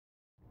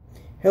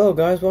Hello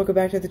guys, welcome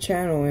back to the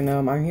channel, and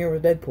I'm here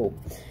with Deadpool.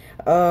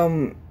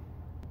 Um,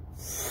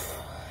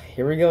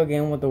 Here we go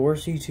again with the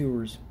worst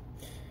YouTubers.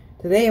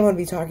 Today I'm going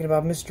to be talking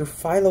about Mr.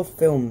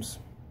 PhyloFilms.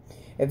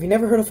 If you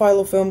never heard of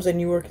PhyloFilms, then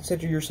you will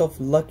consider yourself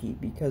lucky,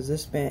 because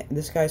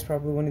this guy's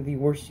probably one of the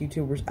worst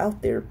YouTubers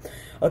out there.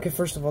 Okay,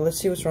 first of all, let's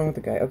see what's wrong with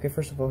the guy. Okay,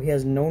 first of all, he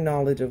has no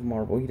knowledge of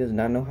Marvel. He does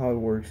not know how it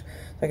works.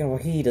 Second of all,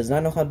 he does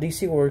not know how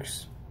DC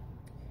works.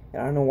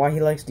 And I don't know why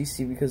he likes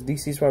DC, because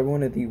DC is probably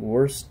one of the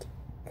worst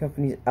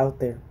companies out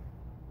there.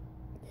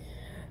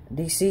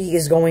 DC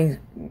is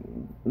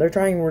they're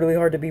trying really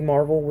hard to be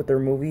Marvel with their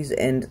movies,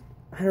 and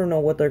I don't know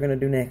what they're gonna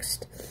do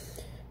next.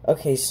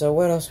 Okay, so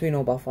what else do we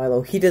know about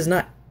Philo? He does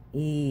not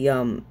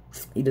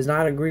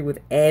agree with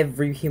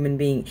every human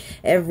being.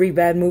 Every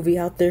bad movie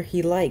out there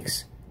he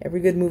likes.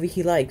 Every good movie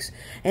he likes.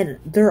 And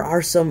there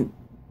are some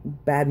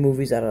bad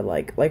movies that I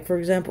like. Like, for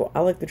example,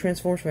 I like the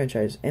Transformers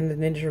franchise and the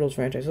Ninja Turtles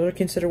franchise. Those are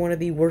considered one of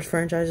the worst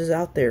franchises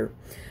out there.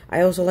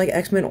 I also like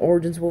X-Men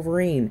Origins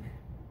Wolverine.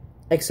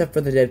 Except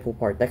for the Deadpool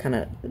part. That kind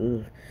of...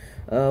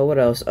 what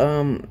else?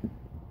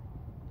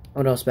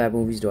 What else bad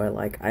movies do I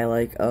like? I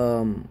like,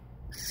 I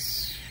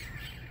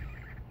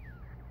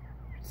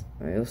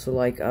also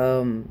like,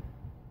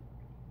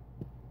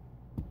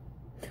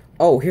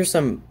 oh, here's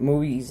some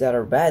movies that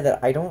are bad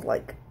that I don't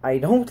like. I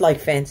don't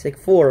like Fantastic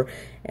Four,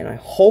 and I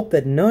hope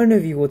that none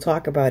of you will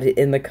talk about it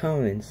in the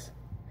comments.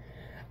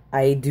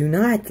 I do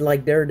not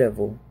like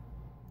Daredevil.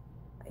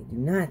 I do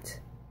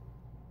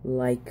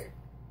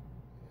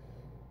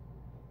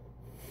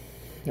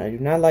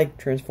not like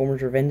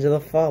Transformers Revenge of the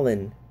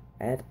Fallen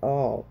at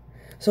all.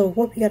 So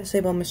what we got to say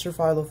about Mr.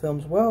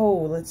 PhyloFilms?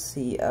 Well, let's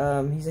see.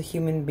 He's a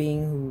human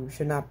being who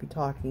should not be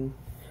talking,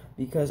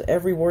 because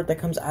every word that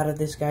comes out of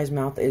this guy's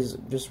mouth is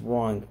just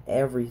wrong.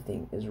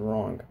 Everything is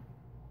wrong.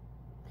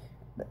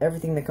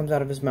 Everything that comes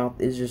out of his mouth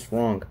is just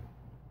wrong.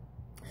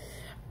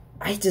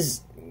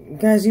 Guys,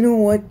 you know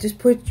what? Just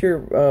put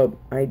your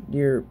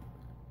idea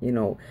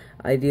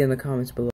in the comments below.